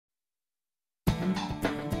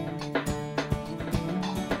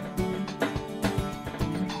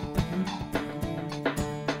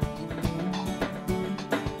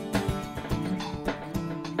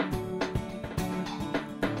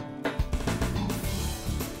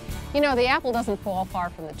You know, the apple doesn't fall far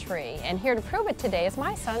from the tree, and here to prove it today is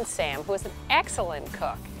my son Sam, who is an excellent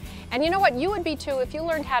cook. And you know what? You would be too if you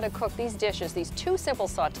learned how to cook these dishes, these two simple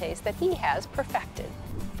sautés that he has perfected.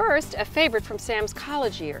 First, a favorite from Sam's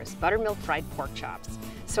college years, buttermilk fried pork chops.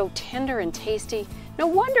 So tender and tasty, no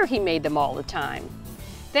wonder he made them all the time.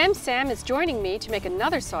 Then Sam is joining me to make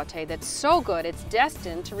another sauté that's so good it's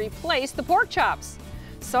destined to replace the pork chops.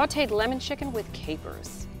 Sautéed lemon chicken with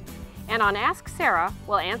capers. And on Ask Sara,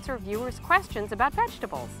 we'll answer viewers' questions about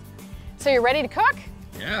vegetables. So you ready to cook?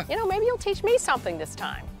 Yeah. You know, maybe you'll teach me something this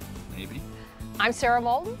time. Maybe. I'm Sara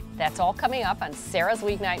Moulton. That's all coming up on Sara's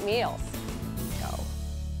Weeknight Meals. Go.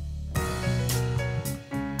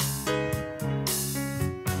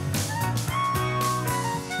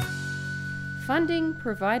 Funding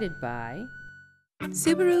provided by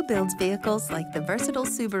Subaru builds vehicles like the versatile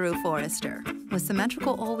Subaru Forester with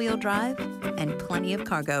symmetrical all-wheel drive and plenty of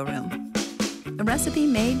cargo room. A recipe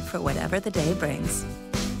made for whatever the day brings.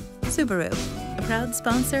 Subaru, a proud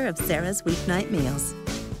sponsor of Sara's Weeknight Meals.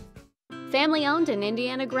 Family owned and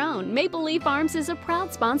Indiana grown, Maple Leaf Farms is a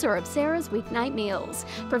proud sponsor of Sara's Weeknight Meals.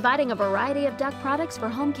 Providing a variety of duck products for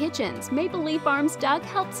home kitchens, Maple Leaf Farms Duck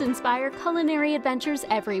helps inspire culinary adventures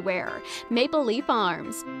everywhere. Maple Leaf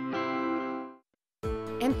Farms.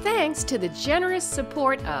 And thanks to the generous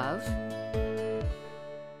support of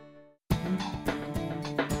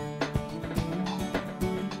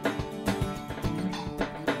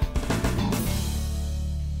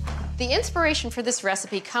the inspiration for this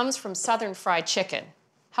recipe comes from Southern fried chicken.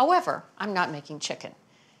 However, I'm not making chicken.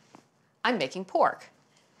 I'm making pork.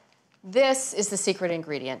 This is the secret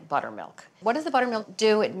ingredient, buttermilk. What does the buttermilk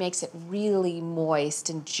do? It makes it really moist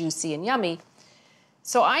and juicy and yummy.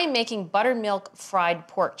 So I am making buttermilk fried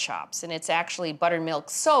pork chops, and it's actually buttermilk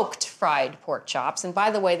soaked fried pork chops. And by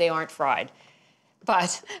the way, they aren't fried.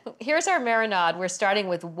 But here's our marinade. We're starting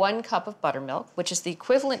with 1 cup of buttermilk, which is the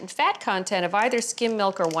equivalent in fat content of either skim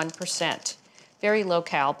milk or 1%. Very low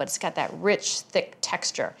cal, but it's got that rich, thick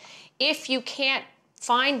texture. If you can't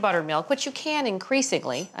find buttermilk, which you can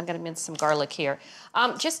increasingly, I'm gonna mince some garlic here,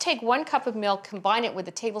 just take 1 cup of milk, combine it with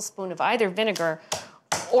a tablespoon of either vinegar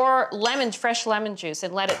or fresh lemon juice,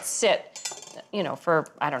 and let it sit, you know, for,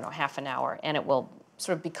 I don't know, half an hour, and it will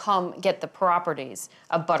sort of get the properties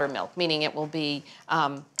of buttermilk, meaning it will be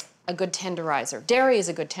a good tenderizer. Dairy is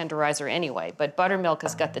a good tenderizer anyway, but buttermilk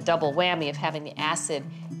has got the double whammy of having the acid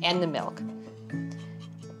and the milk.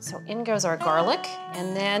 So in goes our garlic,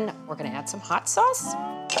 and then we're gonna add some hot sauce,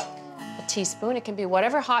 a teaspoon. It can be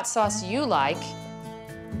whatever hot sauce you like.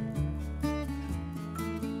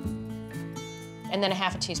 And then a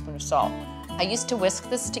half a teaspoon of salt. I used to whisk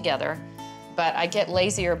this together, but I get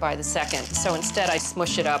lazier by the second, so instead I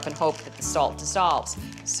smush it up and hope that the salt dissolves.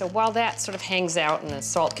 So while that sort of hangs out and the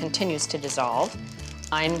salt continues to dissolve,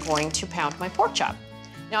 I'm going to pound my pork chop.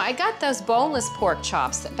 Now I got those boneless pork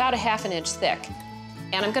chops about a ½ inch thick,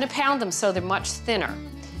 and I'm gonna pound them so they're much thinner.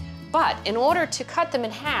 But in order to cut them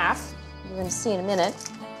in half, you're gonna see in a minute,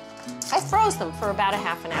 I froze them for about a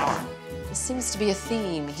 ½ an hour. There seems to be a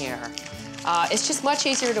theme here. It's just much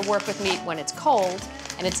easier to work with meat when it's cold,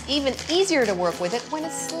 and it's even easier to work with it when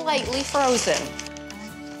it's slightly frozen.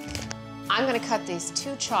 I'm gonna cut these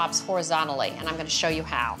 2 chops horizontally, and I'm gonna show you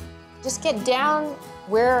how. Just get down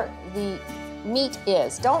where the meat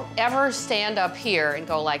is. Don't ever stand up here and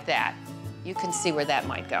go like that. You can see where that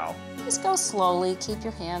might go. Just go slowly, keep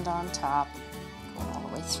your hand on top, go all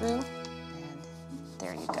the way through, and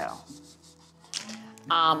there you go.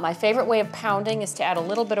 My favorite way of pounding is to add a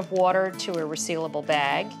little bit of water to a resealable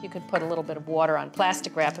bag. You could put a little bit of water on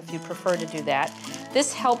plastic wrap if you prefer to do that.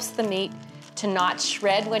 This helps the meat to not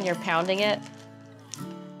shred when you're pounding it.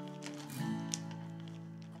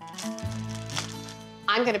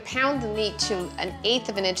 I'm going to pound the meat to an 1/8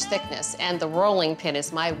 of an inch thickness, and the rolling pin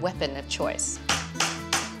is my weapon of choice.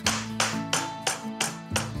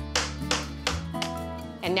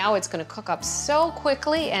 And now it's going to cook up so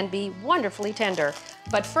quickly and be wonderfully tender.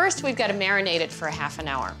 But first, we've got to marinate it for a ½ an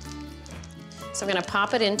hour. So I'm going to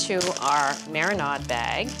pop it into our marinade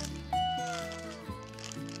bag.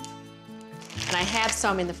 And I have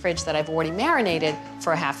some in the fridge that I've already marinated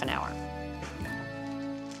for a ½ an hour.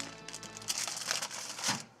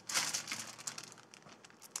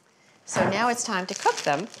 So now it's time to cook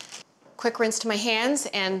them. Quick rinse to my hands,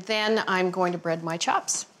 and then I'm going to bread my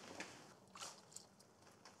chops.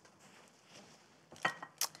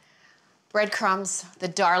 Breadcrumbs, the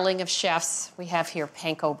darling of chefs. We have here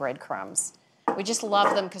panko breadcrumbs. We just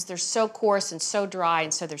love them because they're so coarse and so dry,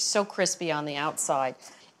 and so they're so crispy on the outside.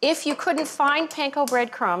 If you couldn't find panko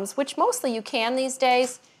breadcrumbs, which mostly you can these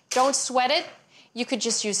days, don't sweat it. You could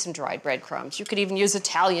just use some dried breadcrumbs. You could even use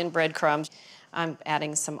Italian breadcrumbs. I'm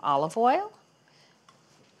adding some olive oil.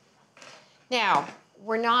 Now,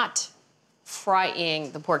 we're not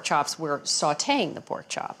frying the pork chops, we're sautéing the pork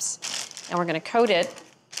chops. And we're gonna coat it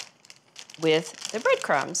with the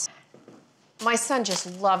breadcrumbs. My son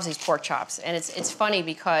just loves these pork chops, and it's funny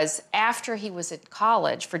because after he was at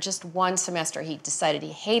college, for just one semester, he decided he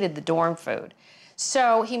hated the dorm food.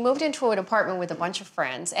 So he moved into an apartment with a bunch of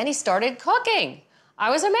friends, and he started cooking.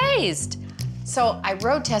 I was amazed. So I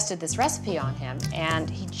road tested this recipe on him, and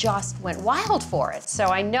he just went wild for it. So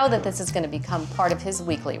I know that this is going to become part of his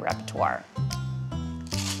weekly repertoire.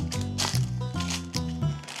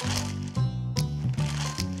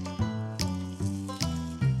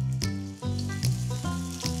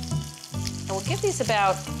 And we'll give these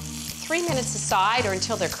about 3 minutes aside or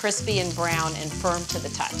until they're crispy and brown and firm to the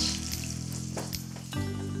touch.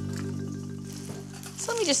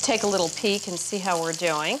 So let me just take a little peek and see how we're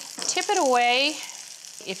doing. Tip it away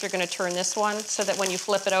if you're going to turn this one so that when you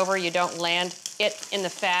flip it over, you don't land it in the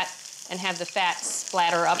fat and have the fat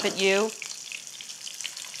splatter up at you.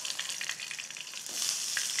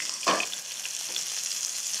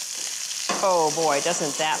 Oh boy,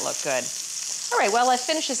 doesn't that look good. All right, well, that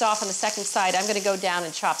finishes off on the second side. I'm going to go down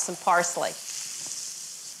and chop some parsley.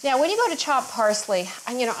 Now, when you go to chop parsley,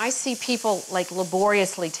 I see people like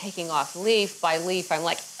laboriously taking off leaf by leaf. I'm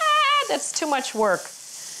like, that's too much work.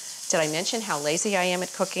 Did I mention how lazy I am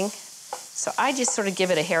at cooking? So I just sort of give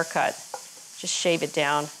it a haircut. Just shave it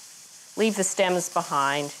down. Leave the stems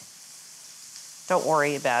behind. Don't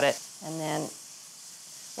worry about it. And then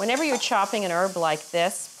whenever you're chopping an herb like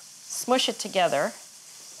this, smush it together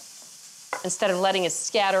instead of letting it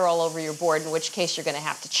scatter all over your board, in which case you're going to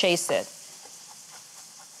have to chase it.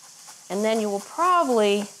 And then you will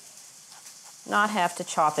probably not have to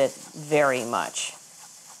chop it very much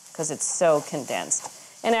because it's so condensed.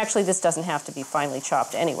 And actually, this doesn't have to be finely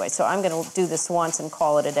chopped anyway, so I'm going to do this once and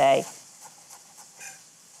call it a day.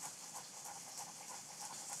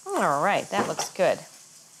 All right, that looks good.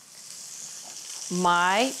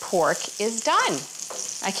 My pork is done.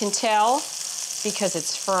 I can tell because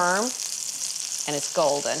it's firm and it's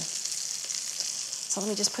golden. So let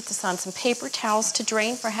me just put this on some paper towels to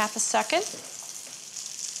drain for half a second.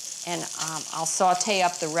 And I'll saute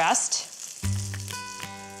up the rest.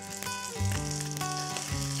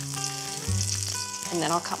 And then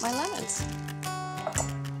I'll cut my lemons.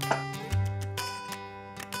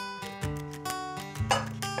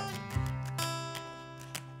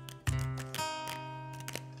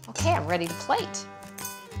 Okay, I'm ready to plate.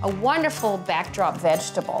 A wonderful backdrop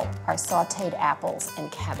vegetable are sauteed apples and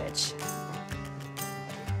cabbage.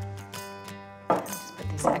 I'll just put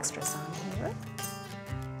these extras on here.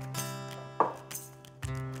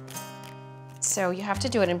 So you have to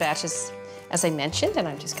do it in batches, as I mentioned, and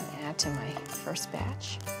I'm just going to add to my first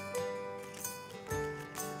batch.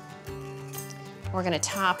 We're going to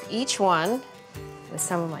top each one with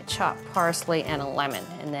some of my chopped parsley and a lemon,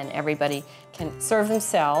 and then everybody can serve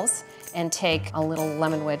themselves and take a little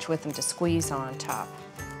lemon wedge with them to squeeze on top.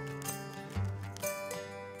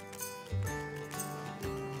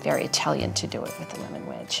 Very Italian to do it with a lemon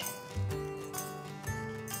wedge.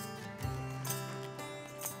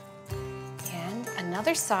 And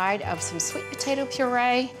another side of some sweet potato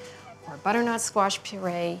puree or butternut squash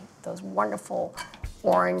puree, those wonderful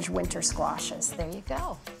orange winter squashes. There you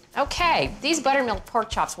go. Okay, these buttermilk pork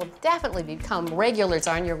chops will definitely become regulars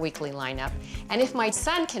on your weekly lineup. And if my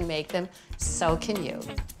son can make them, so can you.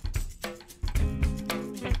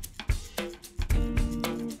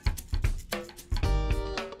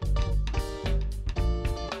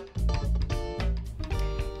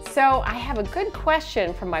 So I have a good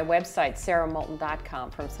question from my website,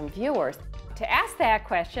 saramoulton.com, from some viewers. To ask that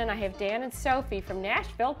question, I have Dan and Sophie from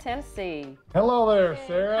Nashville, Tennessee. Hello there,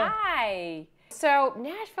 Sarah. Hi. So,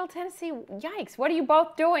 Nashville, Tennessee, yikes, what are you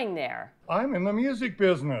both doing there? I'm in the music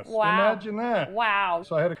business. Wow. Imagine that. Wow.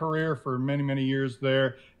 So I had a career for many, many years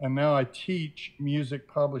there, and now I teach music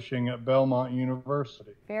publishing at Belmont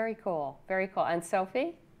University. Very cool, very cool. And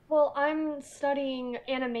Sophie? Well, I'm studying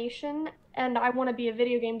animation, and I want to be a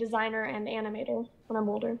video game designer and animator when I'm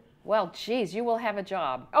older. Well, geez, you will have a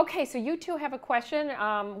job. Okay, so you two have a question.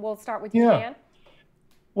 We'll start with you, Dan.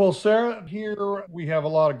 Well, Sarah, here we have a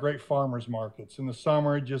lot of great farmers markets. In the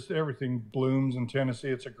summer, just everything blooms in Tennessee.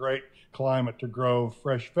 It's a great climate to grow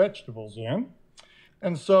fresh vegetables in.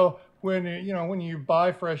 And so when when you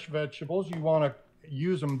buy fresh vegetables, you want to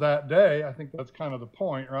use them that day. I think that's kind of the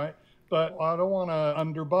point, right? But I don't want to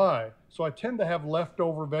underbuy. So I tend to have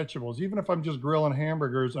leftover vegetables. Even if I'm just grilling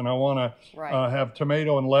hamburgers and I want to have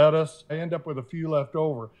tomato and lettuce, I end up with a few left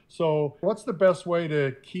over. So what's the best way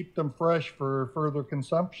to keep them fresh for further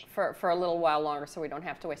consumption? For a little while longer so we don't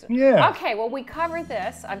have to waste it. Yeah. Okay, well, we covered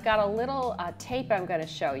this. I've got a little tape I'm going to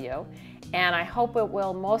show you, and I hope it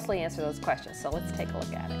will mostly answer those questions. So let's take a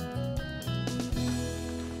look at it.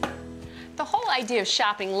 The whole idea of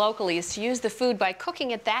shopping locally is to use the food by cooking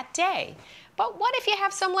it that day. But what if you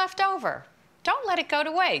have some left over? Don't let it go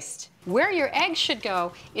to waste. Where your eggs should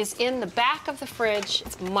go is in the back of the fridge.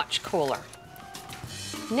 It's much cooler.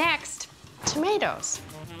 Next, tomatoes.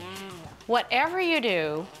 Whatever you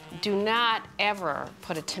do, do not ever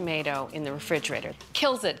put a tomato in the refrigerator.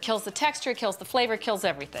 Kills it, kills the texture, kills the flavor, kills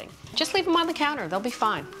everything. Just leave them on the counter, they'll be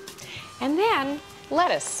fine. And then,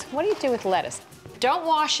 lettuce. What do you do with lettuce? Don't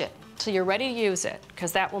wash it till you're ready to use it,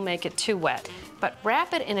 because that will make it too wet. But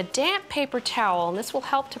wrap it in a damp paper towel, and this will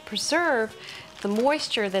help to preserve the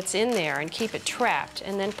moisture that's in there and keep it trapped.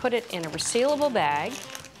 And then put it in a resealable bag.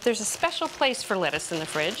 There's a special place for lettuce in the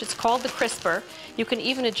fridge. It's called the crisper. You can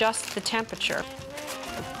even adjust the temperature.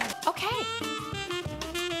 Okay.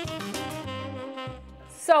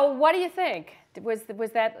 So what do you think? Was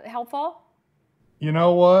that helpful? You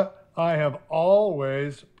know what? I have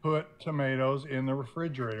always put tomatoes in the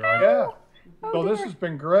refrigerator. Yeah. So this has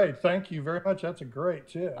been great. Thank you very much. That's a great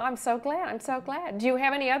tip. I'm so glad. I'm so glad. Do you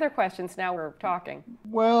have any other questions now we're talking?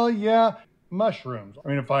 Well, yeah. Mushrooms. I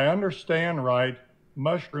mean, if I understand right,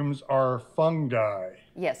 mushrooms are fungi.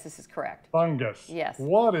 Yes, this is correct. Fungus. Yes.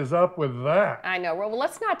 What is up with that? I know. Well,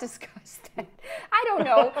 let's not discuss that. I don't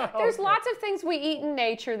know. There's lots of things we eat in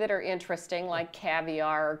nature that are interesting, like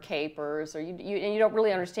caviar or capers, or and you don't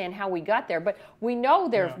really understand how we got there, but we know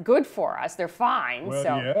they're good for us. They're fine. Well,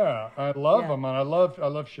 so. yeah, I love them, and I love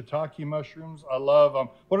shiitake mushrooms. I love them.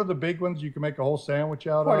 What are the big ones you can make a whole sandwich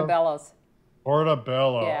out Portobellos. of?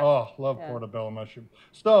 Portobello. Yeah. Oh, love portobello mushroom.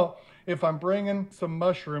 So if I'm bringing some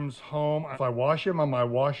mushrooms home, if I wash them, am I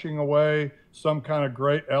washing away some kind of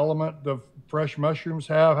great element the fresh mushrooms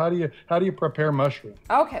have? How do you prepare mushrooms?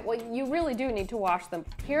 Okay, well, you really do need to wash them.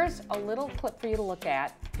 Here's a little clip for you to look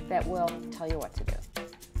at that will tell you what to do.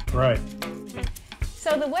 Right.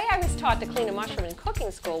 So the way I was taught to clean a mushroom in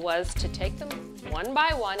cooking school was to take them one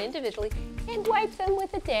by one individually and wipe them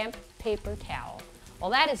with a damp paper towel. Well,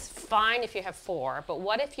 that is fine if you have 4, but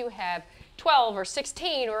what if you have 12 or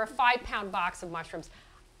 16 or a 5-pound box of mushrooms?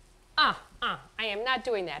 I am not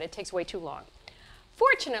doing that. It takes way too long.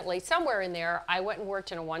 Fortunately, somewhere in there, I went and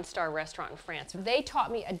worked in a 1-star restaurant in France. They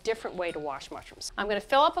taught me a different way to wash mushrooms. I'm going to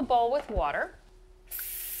fill up a bowl with water.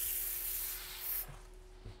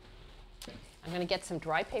 I'm going to get some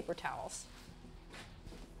dry paper towels.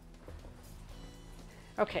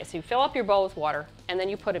 Okay, so you fill up your bowl with water, and then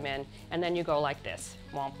you put them in, and then you go like this.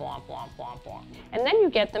 Womp, womp, womp, womp, womp. And then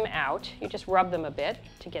you get them out. You just rub them a bit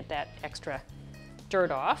to get that extra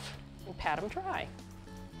dirt off, and pat them dry.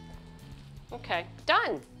 Okay,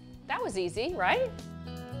 done. That was easy, right?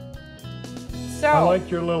 So I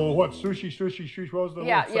like your little, sushi, what was the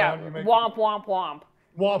little sound you make? Womp, womp, womp.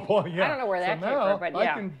 Womp, womp, yeah. I don't know where that came now from, but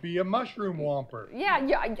yeah. I can be a mushroom womper. Yeah,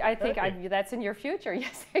 I think that's in your future.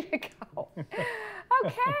 Yes, there you go.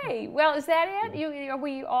 Okay, well, is that it? Are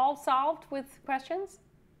we all solved with questions?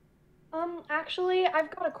 Actually,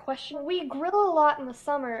 I've got a question. We grill a lot in the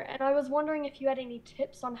summer, and I was wondering if you had any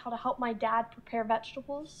tips on how to help my dad prepare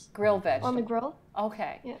vegetables. Grill vegetables. On the grill.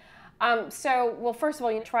 Okay. Yeah. Well, first of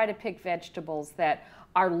all, you try to pick vegetables that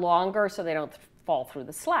are longer so they don't fall through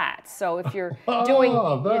the slats. So if you're doing,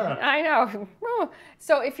 I know.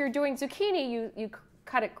 So if you're doing zucchini, you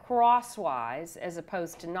cut it crosswise as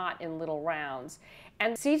opposed to not in little rounds.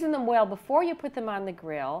 And season them well before you put them on the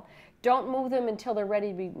grill. Don't move them until they're ready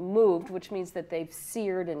to be moved, which means that they've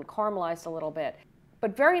seared and caramelized a little bit.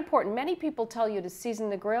 But very important, many people tell you to season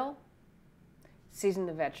the grill, season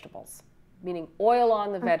the vegetables, meaning oil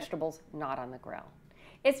on the vegetables, not on the grill.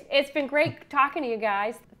 It's been great talking to you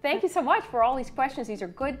guys. Thank you so much for all these questions. These are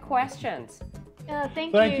good questions.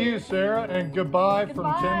 Thank you. Thank you, Sarah, and goodbye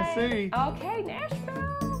from Tennessee. Okay,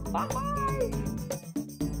 Nashville. Bye-bye.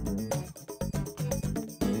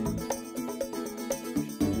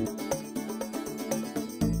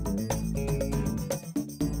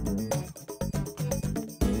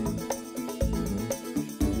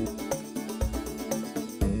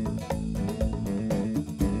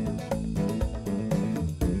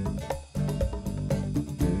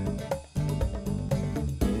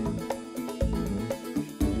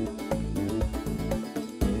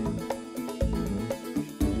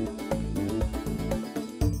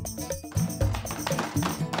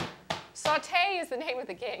 Play is the name of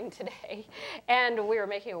the game today. And we are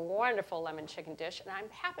making a wonderful lemon chicken dish. And I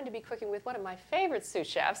happen to be cooking with one of my favorite sous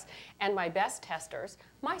chefs and my best testers,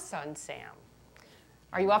 my son, Sam.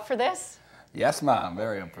 Are you up for this? Yes, ma'am.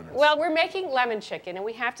 Very up for this. Well, we're making lemon chicken, and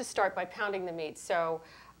we have to start by pounding the meat. So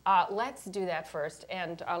let's do that first.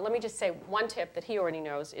 And let me just say one tip that he already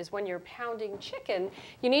knows is when you're pounding chicken,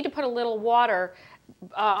 you need to put a little water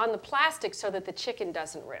on the plastic so that the chicken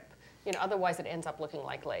doesn't rip. You know, otherwise it ends up looking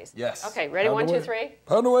like glaze. Yes. Okay, ready? Pound 1, away. 2, 3.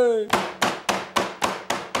 Pound away.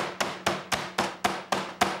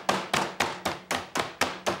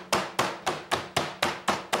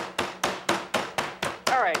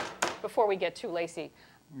 All right, before we get too lacy,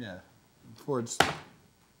 Yeah. Before it's...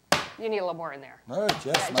 you need a little more in there. All right,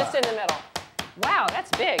 yes, Yeah, just in the middle. Wow, that's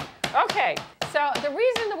big. Okay, so the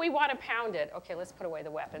reason that we want to pound it, okay, let's put away the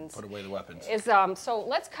weapons. Put away the weapons. Is, so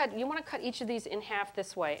let's cut, you want to cut each of these in half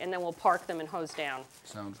this way, and then we'll park them and hose down.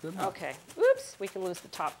 Sounds good. Okay, oops, we can lose the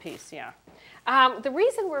top piece, yeah. The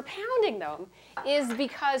reason we're pounding them is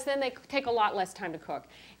because then they take a lot less time to cook.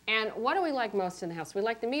 And what do we like most in the house? Do we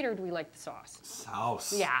like the meat or do we like the sauce?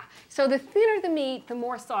 Sauce. Yeah, so the thinner the meat, the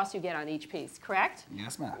more sauce you get on each piece, correct?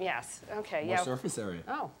 Yes, ma'am. Yes, okay, More yeah. surface area.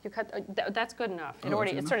 Oh, you cut, that's good enough. It Oh,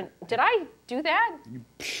 already, that's it's good sort of, did I do that?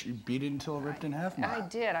 You beat it until it ripped in half, ma'am.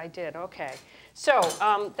 I did, okay.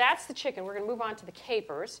 So that's the chicken. We're gonna move on to the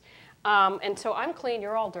capers. And so I'm clean,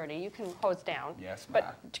 you're all dirty. You can hose down. Yes, ma'am.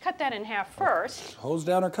 But cut that in half first. Hose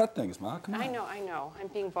down or cut things, ma. Come on. I know. I'm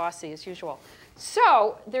being bossy as usual.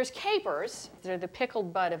 So there's capers. They're the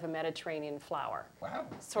pickled bud of a Mediterranean flower. Wow.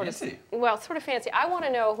 Fancy. Well, sort of fancy. I want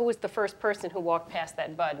to know who was the first person who walked past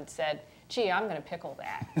that bud and said, gee, I'm going to pickle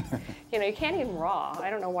that. You know, you can't eat them raw. I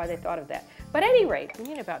don't know why they thought of that. But at any rate, you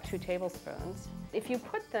need about 2 tablespoons. If you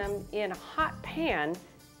put them in a hot pan,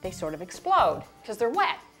 they sort of explode because they're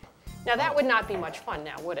wet. Now that would not be much fun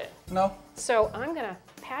now, would it? No. So I'm going to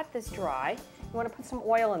pat this dry. You want to put some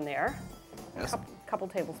oil in there. Yes. Couple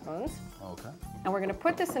tablespoons. Okay. And we're going to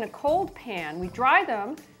put this in a cold pan. We dry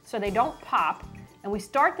them so they don't pop, and we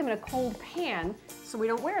start them in a cold pan so we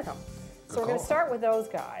don't wear them. So we're going to start with those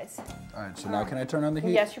guys. All right, so now can I turn on the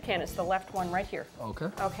heat? Yes, you can. It's the left one right here. Okay.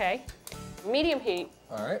 Okay. Medium heat.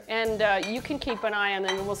 All right. And you can keep an eye on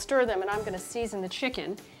them, and we'll stir them, and I'm going to season the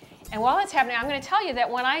chicken. And while that's happening, I'm going to tell you that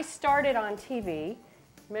when I started on TV,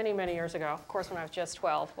 many, many years ago, of course when I was just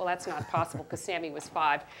 12, well that's not possible because Sammy was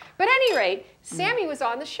 5. But at any rate, Sammy was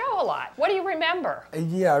on the show a lot. What do you remember?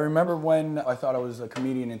 Yeah, I remember when I thought I was a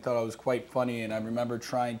comedian and thought I was quite funny, and I remember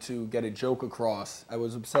trying to get a joke across. I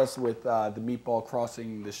was obsessed with the meatball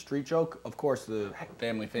crossing the street joke, of course the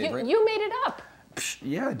family favorite. You made it up.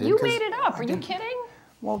 Yeah, I did. You made it up. Are you kidding?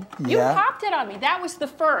 Well, yeah. You popped it on me. That was the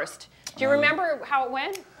first. Do you remember how it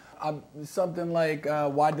went? Something like,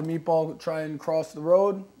 why'd the meatball try and cross the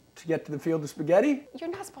road to get to the field of spaghetti?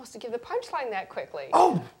 You're not supposed to give the punchline that quickly.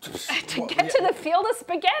 Oh! To get to the field of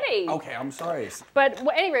spaghetti. Okay, I'm sorry. But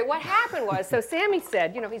anyway, what happened was, so Sammy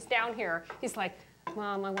said, you know, he's down here, he's like,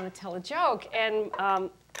 Mom, I want to tell a joke. And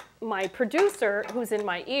my producer, who's in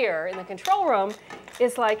my ear in the control room,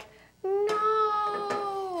 is like,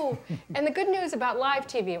 no. And the good news about live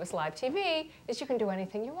TV, it was live TV, is you can do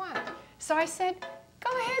anything you want. So I said,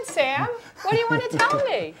 go ahead, Sam. What do you want to tell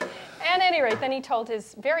me? And at any rate, then he told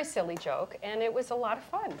his very silly joke, and it was a lot of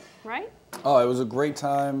fun, right? Oh, it was a great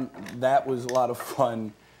time. That was a lot of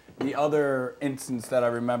fun. The other instance that I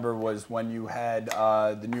remember was when you had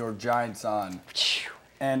the New York Giants on.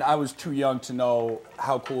 And I was too young to know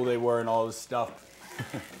how cool they were and all this stuff.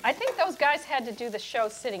 I think those guys had to do the show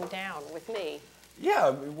sitting down with me.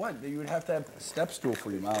 Yeah, what? You would have to have a step stool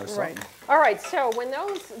for you, Ma, or something. Right. All right, so when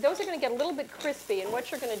those are going to get a little bit crispy, and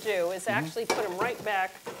what you're going to do is actually put them right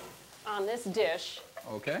back on this dish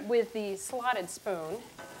with the slotted spoon.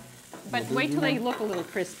 But wait till they look a little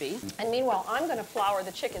crispy. And meanwhile, I'm going to flour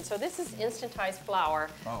the chicken. So this is instantized flour,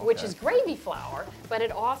 which is gravy flour, but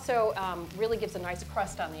it also really gives a nice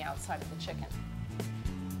crust on the outside of the chicken.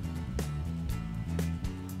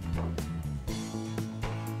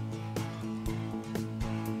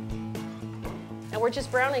 And we're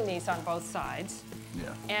just browning these on both sides.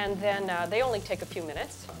 Yeah. And then they only take a few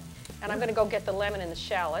minutes. And I'm going to go get the lemon and the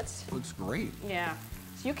shallots. Looks great. Yeah.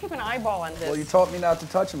 So you keep an eyeball on this. Well, you taught me not to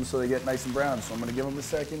touch them so they get nice and brown, so I'm going to give them a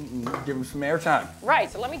second and give them some air time.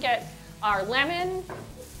 Right. So let me get our lemon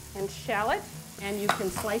and shallot, and you can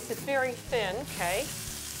slice it very thin, okay?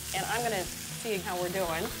 And I'm going to see how we're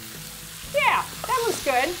doing. Yeah, that looks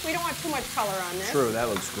good. We don't want too much color on this. True, that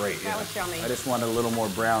looks great. That looks yummy. I just want a little more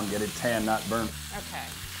brown, get it tan, not burnt. Okay.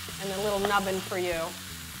 And a little nubbin for you.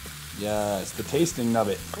 Yes, the tasting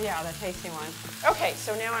nubbin. Yeah, the tasty one. Okay,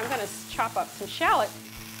 so now I'm going to chop up some shallot.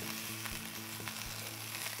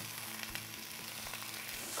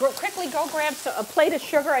 quickly go grab a plate of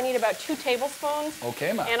sugar. I need about 2 tablespoons.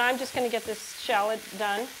 Okay, ma. And I'm just going to get this shallot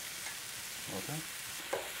done. Okay.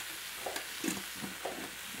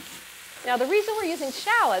 Now, the reason we're using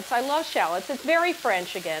shallots, I love shallots, it's very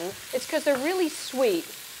French again, it's because they're really sweet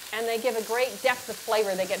and they give a great depth of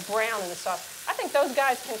flavor. They get brown in the sauce. I think those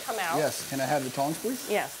guys can come out. Yes. Can I have the tongs, please?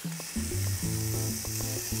 Yes.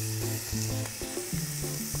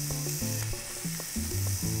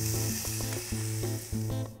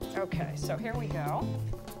 Okay, so here we go.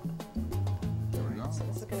 There we go. So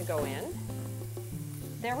this is going to go in.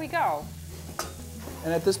 There we go.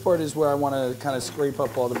 And at this part is where I want to kind of scrape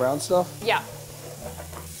up all the brown stuff? Yeah.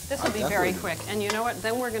 This will be very definitely. quick. And you know what?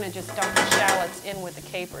 Then we're going to just dump the shallots in with the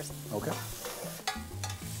capers. Okay.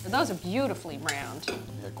 And those are beautifully browned.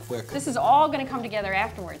 Yeah, quick. This is all going to come together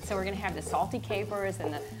afterwards. So we're going to have the salty capers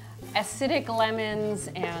and the acidic lemons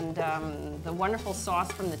and the wonderful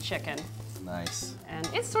sauce from the chicken. Nice. And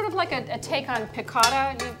it's sort of like a take on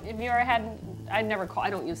piccata. Have you ever had? I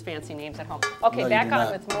don't use fancy names at home. Okay, No, back you do on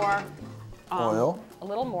not. with more Oil? A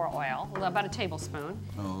little more oil, about a tablespoon.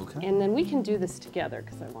 Oh, okay. And then we can do this together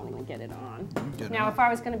because I want to get it on. Now, if I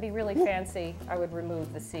was going to be really fancy, I would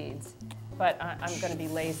remove the seeds. But I'm going to be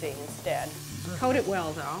lazy instead. Coat it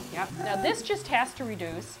well, though. Yep. Now, this just has to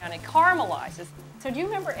reduce, and it caramelizes. So do you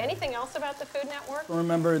remember anything else about the Food Network? I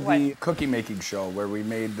remember the cookie making show where we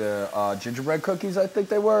made the gingerbread cookies, I think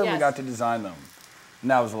they were. Yes. We got to design them. And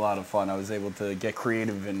that was a lot of fun. I was able to get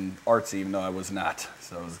creative and artsy, even though I was not.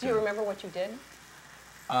 So it was Do you remember what you did?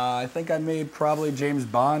 I think I made probably James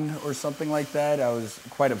Bond or something like that. I was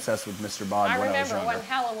quite obsessed with Mr. Bond when I was remember younger. one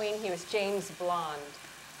Halloween he was James Blonde.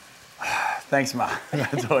 Thanks, Ma.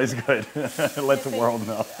 That's always good. Let the world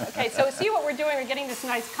know. Okay, so see what we're doing? We're getting this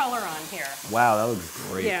nice color on here. Wow, that looks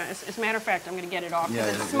great. Yeah, as a matter of fact, I'm going to get it off because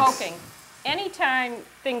Yeah, it's it's- smoking. Anytime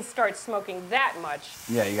things start smoking that much,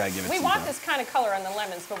 Yeah, you gotta give it we some want time. this kind of color on the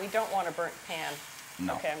lemons, but we don't want a burnt pan.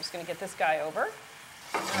 No. Okay, I'm just going to get this guy over.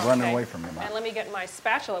 Running Okay. away from you, Ma. And let me get my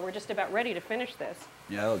spatula. We're just about ready to finish this.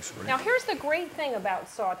 Yeah, that looks great. Now, here's the great thing about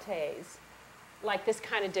sautés, like this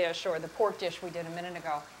kind of dish or the pork dish we did a minute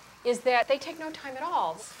ago, is that they take no time at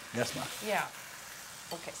all. Yes, Ma. Yeah.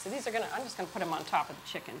 Okay, so these are going to, I'm just going to put them on top of the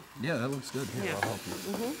chicken. Yeah, that looks good. Here, Yeah. I'll help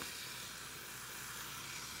you.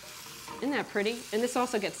 Isn't that pretty? And this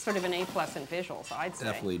also gets sort of an A+ in visuals, I'd say.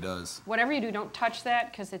 Definitely does. Whatever you do, don't touch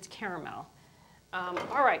that because it's caramel.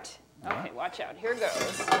 All right. Okay, watch out. Here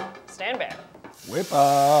goes. Stand back.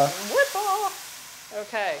 Whippa. Whip-a!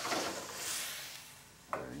 Okay.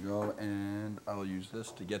 There you go, and I'll use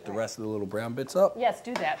this to get the rest of the little brown bits up. Yes,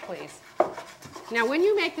 do that, please. Now, when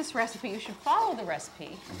you make this recipe, you should follow the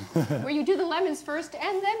recipe where you do the lemons first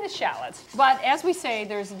and then the shallots. But as we say,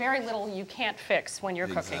 there's very little you can't fix when you're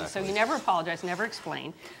cooking, so Exactly. you never apologize, never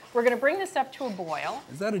explain. We're going to bring this up to a boil.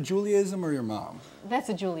 Is that a Juliaism or your mom? That's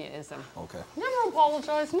a Juliaism. Okay. Never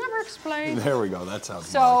apologize, never explain. There we go, that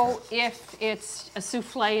sounds more So if it's a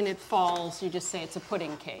souffle and it falls, you just say it's a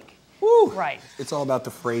pudding cake. Woo! Right. It's all about the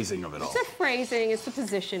phrasing of it all. It's the phrasing, it's the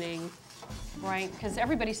positioning, right? Because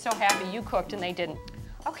everybody's so happy you cooked and they didn't.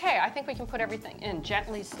 Okay, I think we can put everything in.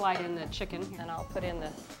 Gently slide in the chicken, and I'll put in the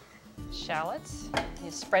shallots. You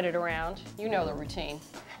spread it around. You know the routine.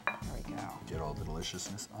 There we go. Get all the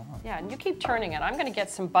deliciousness. Oh. Yeah, and you keep turning it. I'm going to get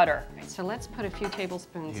some butter. So let's put a few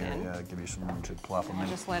tablespoons Here, in. yeah, give you some room to plop them I'll in.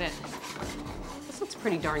 just let it. This looks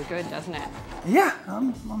pretty darn good, doesn't it? Yeah,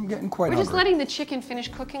 I'm getting quite We're just hungry. letting the chicken finish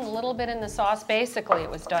cooking a little bit in the sauce. Basically, it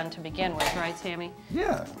was done to begin with, right, Sammy?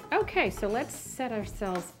 Yeah. Okay, so let's set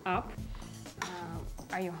ourselves up.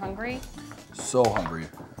 Are you hungry? So hungry.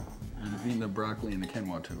 You've eaten the broccoli and the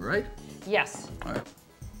quinoa too, right? Yes. All right.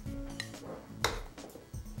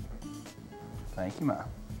 Thank you, Ma.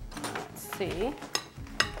 Let's see. There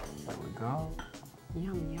we go.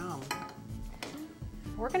 Yum, yum.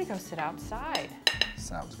 We're gonna go sit outside.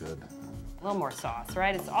 Sounds good. A little more sauce,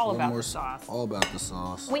 right? It's all about the sauce. All about the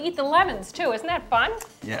sauce. We eat the lemons too, isn't that fun?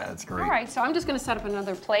 Yeah, it's great. All right, so I'm just gonna set up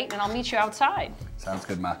another plate and I'll meet you outside. Sounds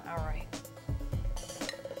good, Ma. All right.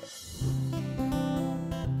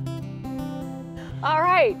 All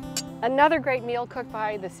right, another great meal cooked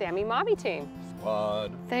by the Sammy Mommy team.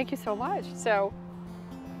 Squad. Thank you so much. So,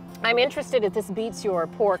 I'm interested if this beats your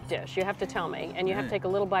pork dish. You have to tell me, and you have to take a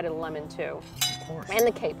little bite of the lemon too. Of course. And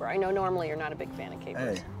the caper. I know normally you're not a big fan of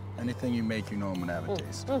capers. Hey, anything you make, you know I'm gonna have a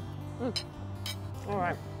taste. All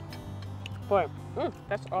right. Boy,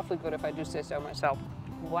 that's awfully good if I do say so myself.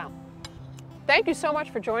 Wow. Thank you so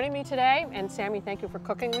much for joining me today, and Sammy, thank you for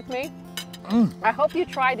cooking with me. I hope you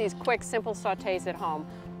try these quick, simple sautés at home.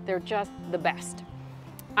 They're just the best.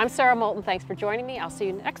 I'm Sarah Moulton. Thanks for joining me. I'll see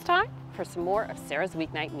you next time for some more of Sarah's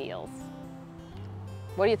Weeknight Meals.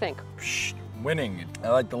 What do you think? Psh, winning. I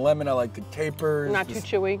like the lemon, I like the capers. Not too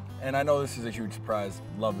chewy? And I know this is a huge surprise.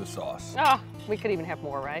 Love the sauce. Oh, we could even have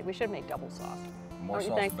more, right? We should make double sauce. More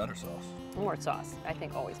sauce, better sauce. More sauce. I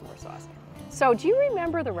think always more sauce. So do you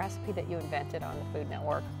remember the recipe that you invented on the Food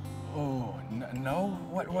Network? Oh, no?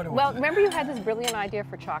 What Well, remember you had this brilliant idea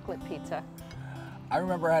for chocolate pizza? I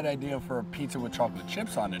remember I had an idea for a pizza with chocolate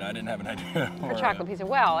chips on it. I didn't have an idea for chocolate pizza.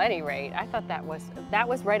 Well, at any rate, I thought that was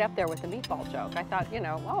right up there with the meatball joke. I thought, you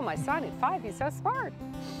know, oh, my son at 5, he's so smart.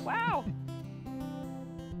 Wow.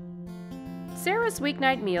 Sarah's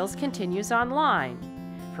Weeknight Meals continues online.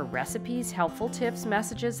 For recipes, helpful tips,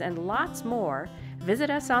 messages, and lots more, visit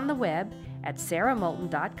us on the web at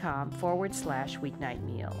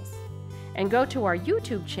sarahmoulton.com/weeknightmeals. And go to our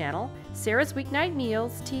YouTube channel, Sarah's Weeknight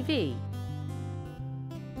Meals TV.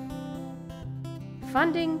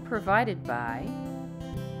 Funding provided by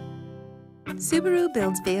Subaru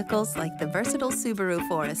builds vehicles like the versatile Subaru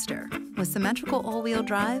Forester with symmetrical all-wheel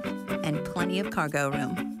drive and plenty of cargo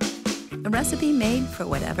room. A recipe made for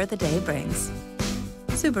whatever the day brings.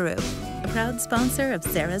 Subaru, a proud sponsor of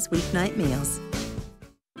Sarah's Weeknight Meals.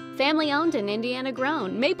 Family owned and Indiana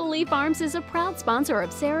grown, Maple Leaf Farms is a proud sponsor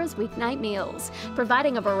of Sarah's Weeknight Meals.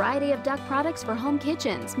 Providing a variety of duck products for home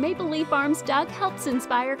kitchens, Maple Leaf Farms Duck helps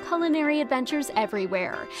inspire culinary adventures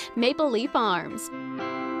everywhere. Maple Leaf Farms.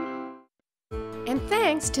 And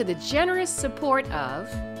thanks to the generous support of